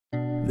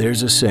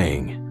There's a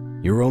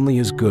saying, you're only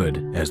as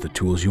good as the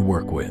tools you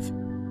work with.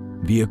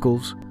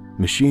 Vehicles,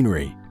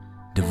 machinery,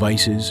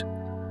 devices,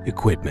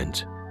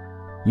 equipment.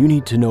 You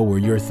need to know where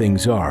your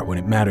things are when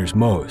it matters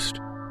most.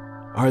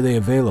 Are they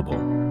available?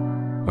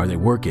 Are they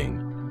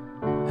working?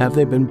 Have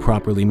they been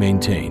properly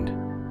maintained?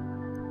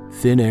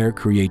 Thinaër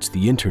creates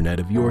the internet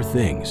of your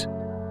things.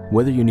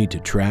 Whether you need to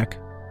track,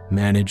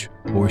 manage,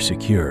 or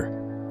secure,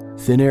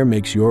 Thinaër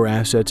makes your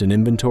assets and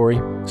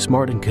inventory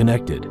smart and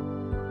connected.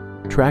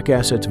 Track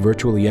assets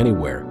virtually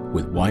anywhere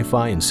with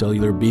Wi-Fi and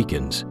cellular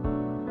beacons.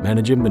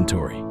 Manage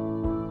inventory.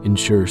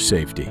 Ensure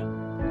safety.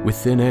 With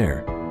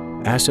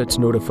Thinaër, assets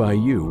notify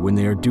you when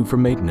they are due for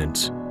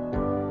maintenance.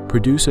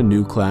 Produce a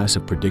new class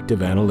of predictive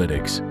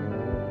analytics.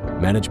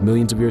 Manage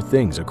millions of your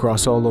things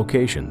across all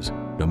locations,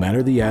 no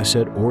matter the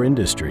asset or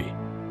industry.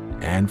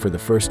 And for the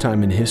first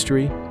time in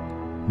history,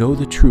 know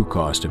the true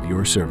cost of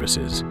your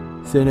services.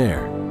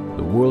 Thinaër,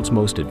 the world's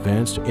most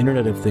advanced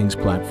Internet of Things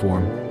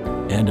platform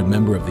and a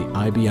member of the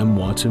IBM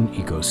Watson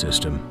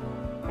ecosystem.